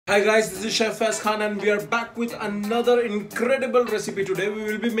Hi guys, this is Chef Faiz Khan and we are back with another incredible recipe today. We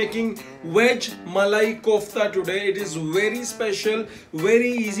will be making veg malai kofta today. It is very special,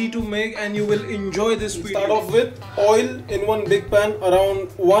 very easy to make and you will enjoy this video. Start off with oil in one big pan, around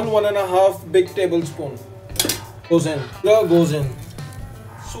 1.5 big tablespoon. Goes in.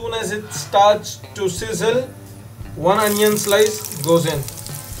 Soon as it starts to sizzle, one onion slice goes in.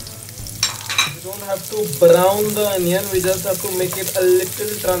 We don't have to brown the onion, we just have to make it a little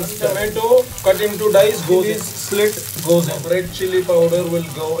transparent. Tomato cut into dice goes in. Slit goes in. Red chili powder will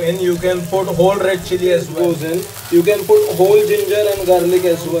go in. You can put whole red chili as well. Goes in. You can put whole ginger and garlic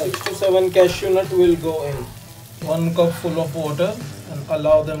as well. 6 to 7 cashew nut will go in. 1 cup full of water and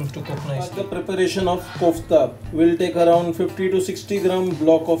allow them to cook nicely. The preparation of kofta will take around 50 to 60 gram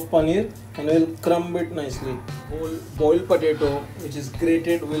block of paneer and we'll crumb it nicely. Whole boiled potato which is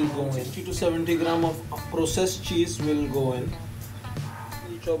grated will go in. 60 to 70 gram of processed cheese will go in.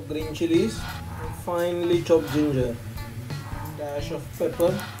 Chopped green chilies, finely chopped ginger, dash of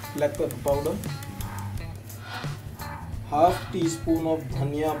pepper, black pepper powder, half teaspoon of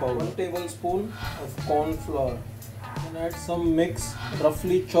dhania powder, 1 tablespoon of corn flour. And add some mix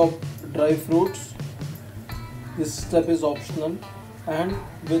roughly chopped dry fruits. This step is optional, and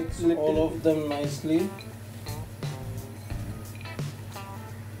with all of them nicely.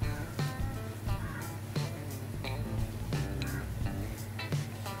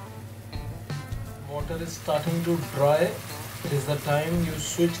 Water is starting to dry. It is the time you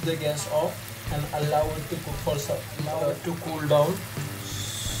switch the gas off and allow it to cook for some, allow it to cool down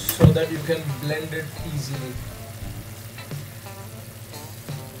so that you can blend it easily.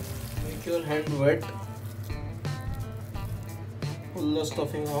 Make your hand wet. Pull the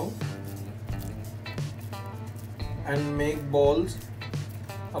stuffing out and make balls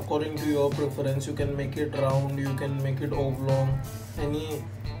according to your preference. You can make it round, you can make it oblong, any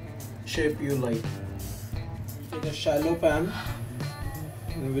shape you like. Take a shallow pan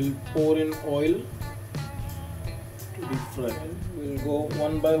and we'll pour in oil to deep fry. We'll go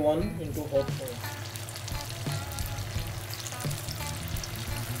one by one into hot oil.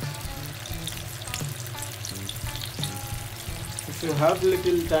 If you have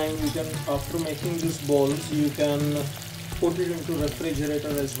little time, you can, after making these balls, you can put it into refrigerator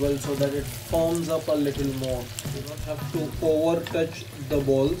as well so that it forms up a little more. You don't have to over touch the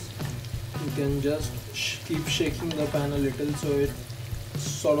balls. You can just keep shaking the pan a little so it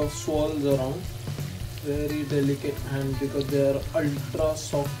sort of swirls around. Very delicate hand because they are ultra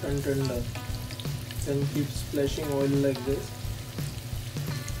soft and tender. Then keep splashing oil like this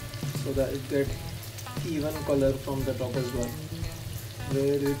so that it gets even color from the top as well.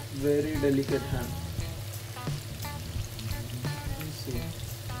 Very delicate hand. See,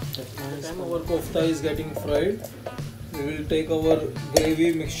 by the time our kofta is getting fried, we will take our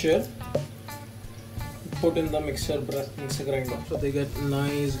gravy mixture, put in the mixer grinder so they get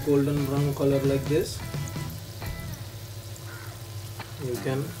nice golden brown color like this. You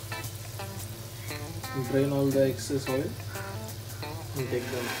can drain all the excess oil and take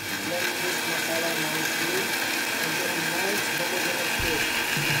them. Blend this masala nicely into a nice homogeneous paste.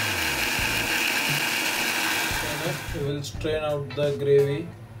 We will strain out the gravy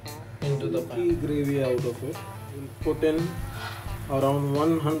into the pan. Gravy out of it. We'll put in around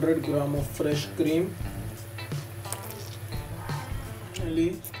 100 gram of fresh cream,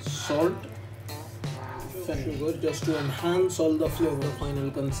 salt, sugar just to enhance all the flavor,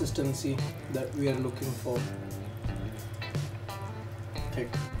 final consistency that we are looking for. Thick.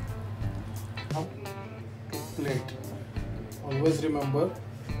 Now to plate. Always remember,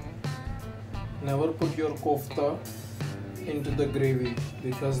 never put your kofta into the gravy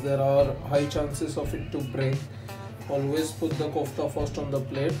because there are high chances of it to break. Always put the kofta first on the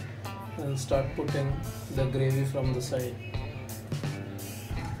plate and start putting the gravy from the side.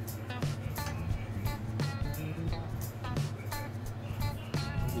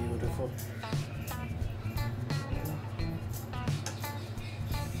 Beautiful.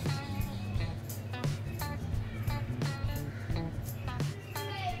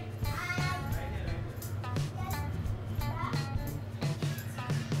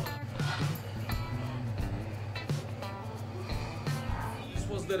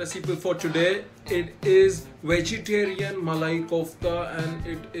 The recipe for today, it is vegetarian malai kofta and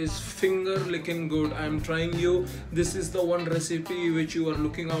it is finger licking good. I'm trying you, this is the one recipe which you are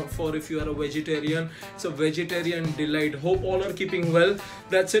looking out for if you are a vegetarian. It's a vegetarian delight. Hope all are keeping well.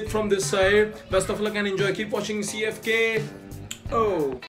 That's it from this side. Best of luck and enjoy. Keep watching CFKO.